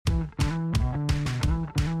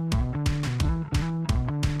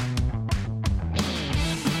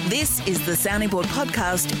This is the Sounding Board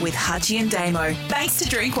podcast with Hutchie and Damo. Thanks to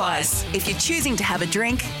Drinkwise. If you're choosing to have a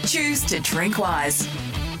drink, choose to drink wise.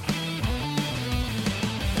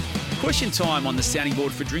 Question time on the Sounding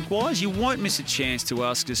Board for Drinkwise. You won't miss a chance to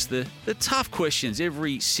ask us the tough questions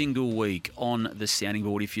every single week on the Sounding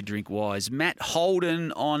Board if you drink wise. Matt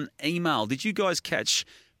Holden on email. Did you guys catch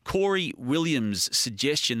Corey Williams'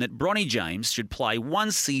 suggestion that Bronny James should play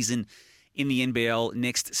one season in the NBL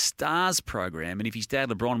Next Stars program? And if his dad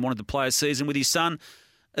LeBron wanted to play a season with his son,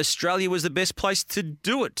 Australia was the best place to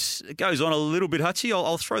do it. It goes on a little bit, Hutchie.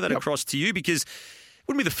 I'll throw that across to you because it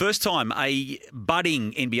wouldn't be the first time a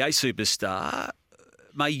budding NBA superstar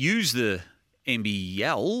may use the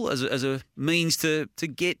NBL as a means to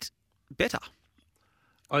get better.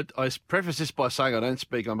 I preface this by saying I don't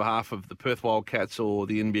speak on behalf of the Perth Wildcats or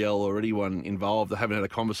the NBL or anyone involved. I haven't had a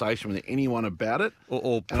conversation with anyone about it.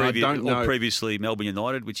 Or previously Melbourne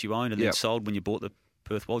United, which you owned and then sold when you bought the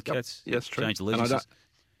Perth Wildcats. Yes, true. Changed the allegiances.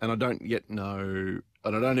 And I don't yet know,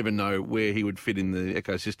 and I don't even know where he would fit in the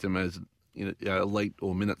ecosystem as elite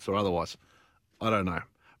or minutes or otherwise. I don't know.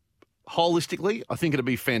 Holistically, I think it'd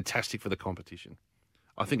be fantastic for the competition.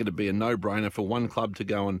 I think it'd be a no-brainer for one club to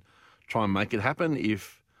go and try and make it happen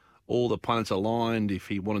if all the planets aligned, if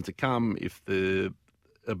he wanted to come, if the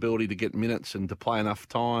ability to get minutes and to play enough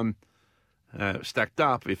time stacked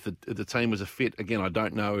up, if the team was a fit. Again, I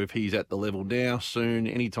don't know if he's at the level now, soon,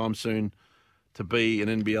 anytime soon, to be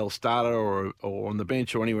an NBL starter or on the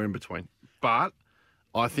bench or anywhere in between. But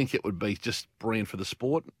I think it would be just brilliant for the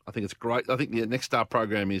sport. I think it's great. I think the Next Star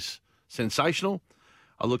program is sensational.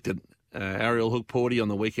 I looked at Ariel Hookporty on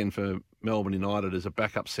the weekend for Melbourne United as a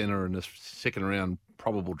backup centre and a second-round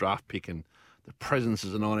probable draft pick, and the presence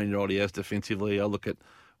as a 19-year-old he has defensively. I look at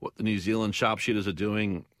what the New Zealand sharpshooters are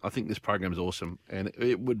doing. I think this program is awesome, and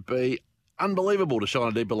it would be unbelievable to shine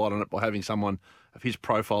a deeper light on it by having someone of his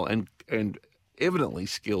profile and evidently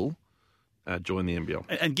skill join the NBL.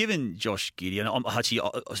 And given Josh Giddey, and Hutchie,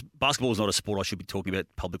 basketball is not a sport I should be talking about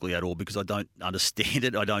publicly at all because I don't understand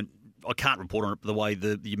it. I can't report on it the way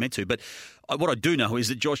that you're meant to. But what I do know is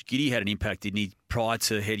that Josh Giddey had an impact, didn't he, prior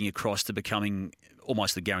to heading across to becoming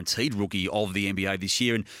almost the guaranteed rookie of the NBA this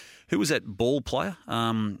year. And who was that ball player?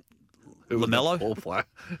 LaMelo? Ball player.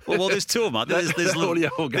 Well, there's two of them. There's audio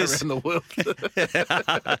will go around the world.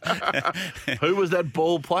 Who was that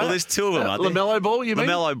ball player? Well, there's two of them. LaMelo Ball, you mean?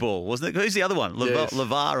 LaMelo Ball, wasn't it? Who's the other one? Yes.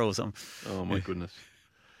 LeVar or something. Oh, my goodness.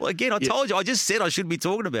 Well, again, I told you. I just said I shouldn't be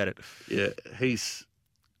talking about it. Yeah,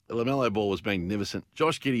 LaMelo Ball was magnificent.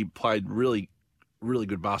 Josh Giddey played really, really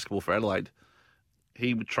good basketball for Adelaide.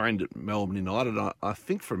 He trained at Melbourne United. I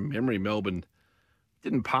think from memory, Melbourne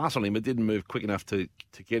didn't pass on him, but didn't move quick enough to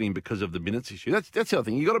get him because of the minutes issue. That's the other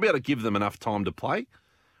thing. You've got to be able to give them enough time to play,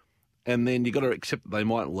 and then you've got to accept that they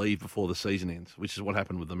might leave before the season ends, which is what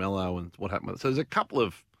happened with LaMelo and what happened with it. So there's a couple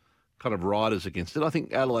of kind of riders against it. I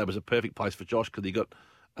think Adelaide was a perfect place for Josh because he got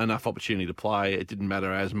enough opportunity to play. It didn't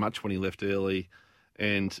matter as much when he left early.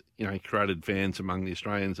 And, he created fans among the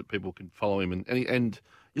Australians that people could follow him. And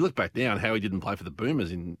you look back now and how he didn't play for the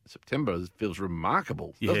Boomers in September, it feels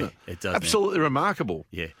remarkable, doesn't it? It does. Absolutely remarkable.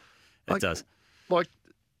 Yeah, it does. I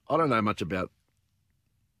don't know much about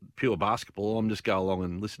pure basketball. I'm just go along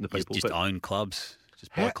and listen to people. Just own clubs.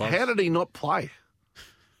 Just buy clubs. How did he not play?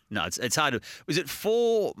 No, it's hard to... Was it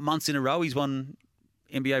 4 months in a row he's won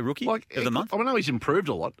NBA Rookie of the Month? I know he's improved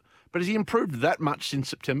a lot, but has he improved that much since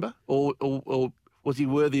September? Or was he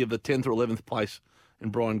worthy of the 10th or 11th place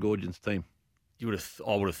in Brian Goorjian's team? I would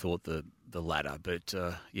have thought the latter, but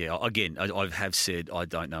again, I have said I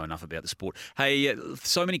don't know enough about the sport. Hey,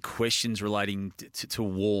 so many questions relating to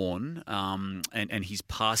Warne and his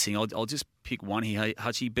passing. I'll just pick one here. Hey,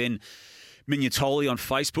 Hutchie, Ben Mignatoli on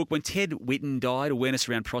Facebook. When Ted Whitten died, awareness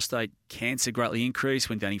around prostate cancer greatly increased.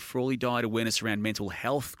 When Danny Frawley died, awareness around mental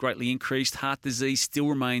health greatly increased. Heart disease still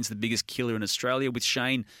remains the biggest killer in Australia. With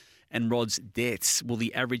Shane and Rod's deaths, will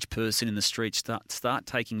the average person in the street start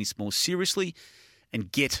taking this more seriously and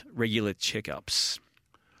get regular checkups?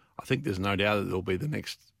 I think there's no doubt that it'll be the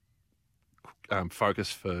next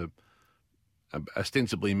focus for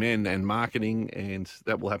ostensibly men and marketing, and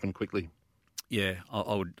that will happen quickly. Yeah,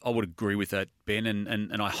 I would agree with that, Ben,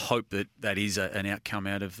 and I hope that is an outcome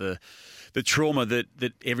out of the trauma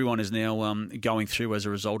that everyone is now going through as a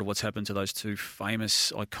result of what's happened to those two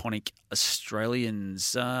famous, iconic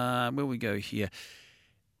Australians. Where we go here?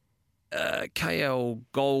 KL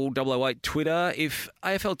Gold 008 Twitter. If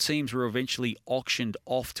AFL teams were eventually auctioned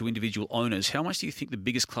off to individual owners, how much do you think the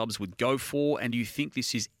biggest clubs would go for, and do you think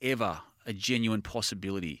this is ever a genuine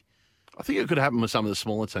possibility? I think it could happen with some of the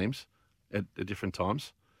smaller teams at different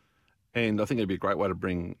times. And I think it'd be a great way to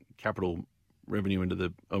bring capital revenue into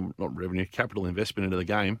the not revenue, capital investment into the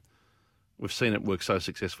game. We've seen it work so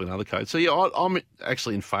successfully in other codes. So yeah, I'm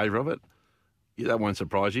actually in favour of it. Yeah, that won't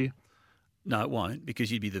surprise you. No, it won't,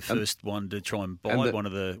 because you'd be the first one to try and buy one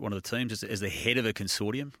of the teams as the head of a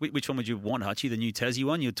consortium. Which one would you want, Hutchie? The new Tassie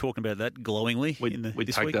one? You're talking about that glowingly. We'd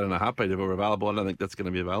this take week? that in a heartbeat if it were available. I don't think that's going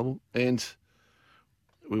to be available. And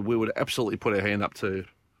we would absolutely put our hand up to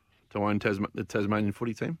own the Tasmanian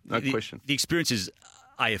footy team. No question. The experiences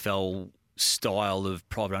AFL style of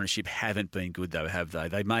private ownership haven't been good, though, have they?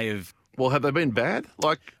 They may have... Well, have they been bad?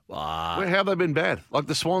 How have they been bad? Like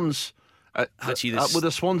the Swans... Hutchie, would the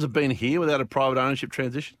Swans have been here without a private ownership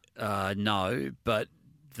transition? No, but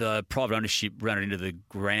the private ownership ran it into the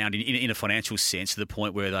ground in a financial sense to the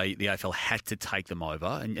point where the AFL had to take them over.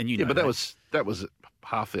 And you know but that was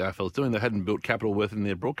half the AFL's doing. They hadn't built capital worth in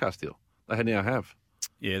their broadcast deal. They now have.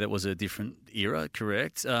 Yeah, that was a different era,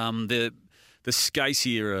 correct. The Skase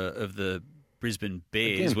era of the Brisbane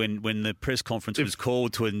Bears, when the press conference was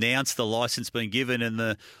called to announce the licence being given and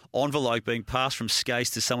the envelope being passed from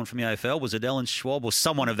Skase to someone from the AFL, was it Alan Schwab or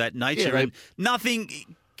someone of that nature? Yeah, and nothing,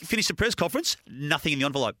 finished the press conference, nothing in the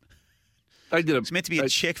envelope. It's meant to be a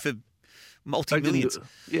cheque for multi-millions.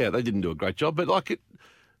 They didn't do a great job, but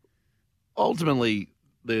ultimately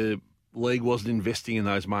the league wasn't investing in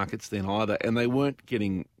those markets then either, and they weren't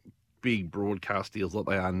getting big broadcast deals like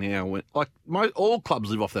they are now. All clubs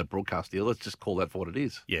live off that broadcast deal. Let's just call that for what it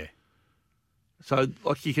is. Yeah. So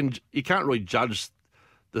you can't really judge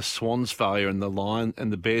the Swans' failure and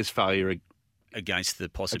the Bears' failure against the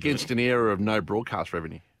possibility against an era of no broadcast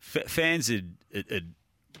revenue. Fans would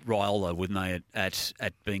rile though, wouldn't they,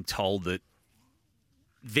 at being told that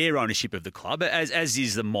their ownership of the club, as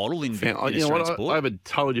is the model in Australian sport. I have a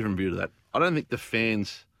totally different view to that. I don't think the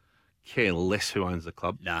fans care less who owns the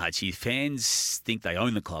club. No, Hutchie, fans think they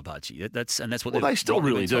own the club, Hutchie. That's what they still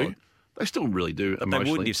really do. They still really do emotionally.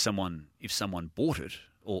 They wouldn't if someone bought it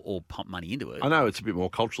or pumped money into it. I know it's a bit more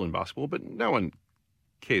cultural in basketball, but no one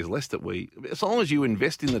cares less that as long as you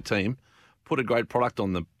invest in the team, put a great product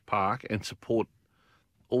on the park and support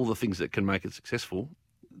all the things that can make it successful,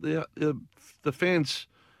 the fans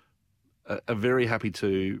are very happy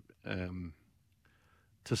to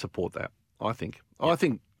support that, I think. Yeah. I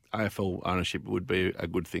think AFL ownership would be a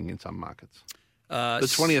good thing in some markets. The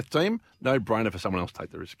 20th team, no brainer for someone else to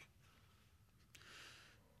take the risk.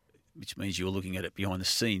 Which means you're looking at it behind the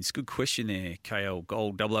scenes. Good question there, KL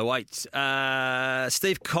Gold 008.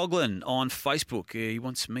 Steve Coughlin on Facebook. He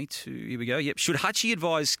wants me to... Here we go. Yep. Should Hutchie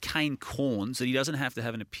advise Kane Corns that he doesn't have to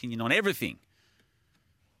have an opinion on everything?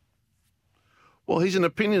 Well, he's an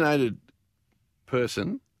opinionated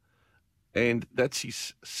person, and that's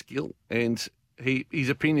his skill. And his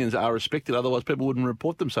opinions are respected. Otherwise, people wouldn't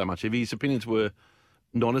report them so much. If his opinions were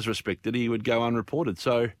not as respected, he would go unreported.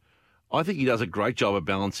 So I think he does a great job of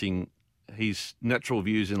balancing his natural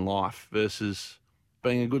views in life versus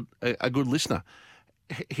being a good listener.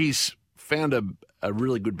 He's found a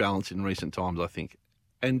really good balance in recent times, I think.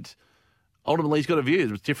 And ultimately, he's got a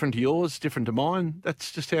view. It's different to yours, different to mine.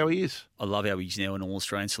 That's just how he is. I love how he's now an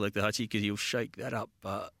All-Australian selector, Hutchie, because he'll shake that up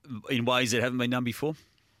in ways that haven't been done before.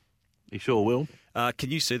 He sure will.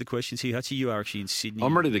 Can you see the questions here, Hutchie? You are actually in Sydney.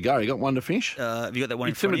 I'm ready to go. You got one to finish? Have you got that one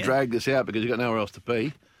in front of you? You're going to drag this out because you've got nowhere else to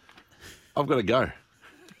be. I've got to go.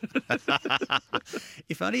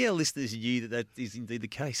 If only our listeners knew that is indeed the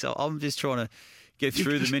case. So I'm just trying to get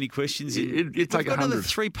through the many questions. You take 100. Another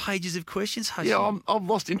 3 pages of questions, Hutchie. Yeah, I've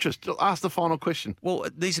lost interest. Ask the final question. Well,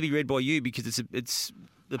 it needs to be read by you because it's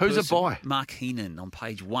the Who's person, it by? Mark Heenan on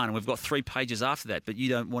page 1. And we've got 3 pages after that, but you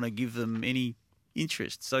don't want to give them any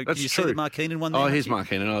interest. So That's can you true. see the Mark Heenan one there? Here's Mark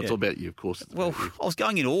Heenan. It's all about you, of course. Well, I was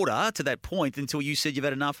going in order to that point until you said you've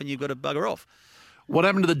had enough and you've got to bugger off. What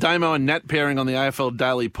happened to the Damo and Nat pairing on the AFL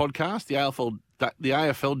Daily podcast? The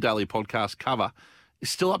AFL Daily podcast cover is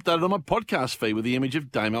still updated on my podcast feed with the image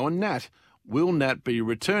of Damo and Nat. Will Nat be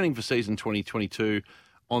returning for season 2022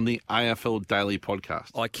 on the AFL Daily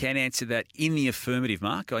podcast? I can answer that in the affirmative,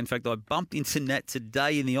 Mark. In fact, I bumped into Nat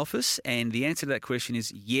today in the office, and the answer to that question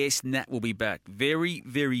is yes, Nat will be back. Very,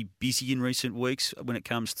 very busy in recent weeks when it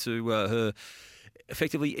comes to her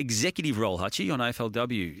effectively executive role, Hutchie, on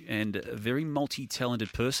AFLW, and a very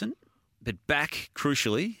multi-talented person, but back,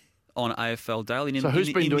 crucially, on AFL Daily. So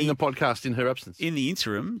who's been doing the podcast in her absence? In the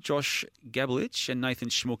interim, Josh Gabelich and Nathan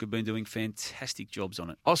Schmuck have been doing fantastic jobs on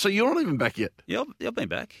it. Oh, so you're not even back yet? Yeah, I've been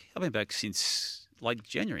back. I've been back since late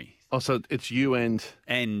January. Oh, so it's you and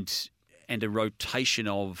a rotation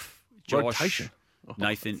of Josh. Rotation?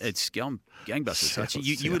 Nathan, it's going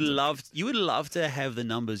gangbusters. You would love to have the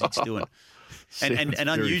numbers it's doing. and Sounds very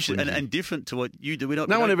unusual flimsy. and different to what you do.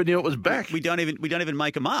 No one ever knew it was back. We don't even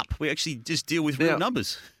make them up. We actually just deal with real Now,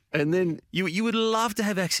 numbers. And then You would love to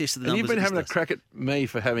have access to the and numbers. you've been that having a this does. crack at me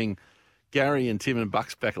for having Gary and Tim and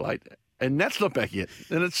Bucks back late, and Nat's not back yet.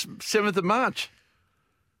 And it's 7th of March.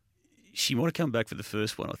 She might have come back for the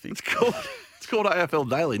first one, I think. It's called AFL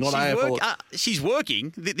Daily, not AFL. She's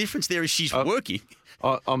working. The difference there is she's working.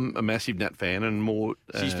 I'm a massive Nat fan, and more.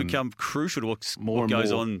 She's become crucial to what more and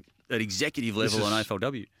goes more. on at executive level on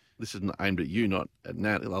AFLW. This is aimed at you, not at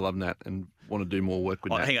Nat. I love Nat and want to do more work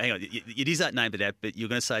with Oh, Nat. hang on. It is aimed at Nat, but you're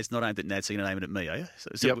going to say it's not aimed at Nat, so you're going to aim it at me, are you?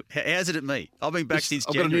 So Yep. How's it at me? I've been back since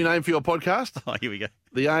I've got a January. new name for your podcast. Oh, here we go.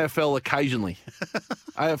 The AFL Occasionally.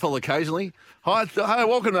 AFL Occasionally. Hi,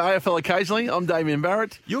 welcome to AFL Occasionally. I'm Damien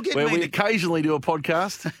Barrett. You're getting where me we to- occasionally do a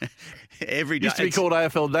podcast. Every day. Used to be called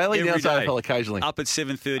AFL Daily, now every it's day. AFL Occasionally. Up at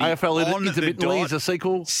 7:30. AFL on the Intermittently is dot, a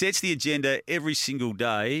sequel. sets the agenda every single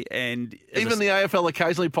day. And Even the AFL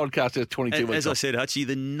Occasionally podcast has 22 weeks as I off. said, Hutchie,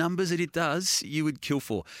 the numbers that it does, you would kill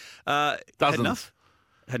for. Had Dozens. enough?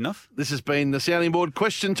 Had enough? This has been the Sounding Board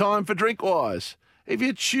question time for Drinkwise. If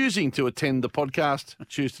you're choosing to attend the podcast,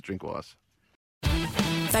 choose to Drinkwise.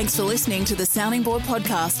 Thanks for listening to the Sounding Board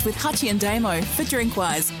podcast with Hutchie and Damo for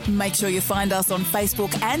Drinkwise. Make sure you find us on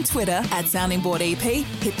Facebook and Twitter at Sounding Board EP.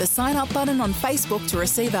 Hit the sign up button on Facebook to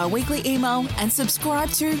receive our weekly email and subscribe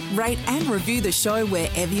to, rate and review the show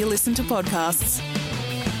wherever you listen to podcasts.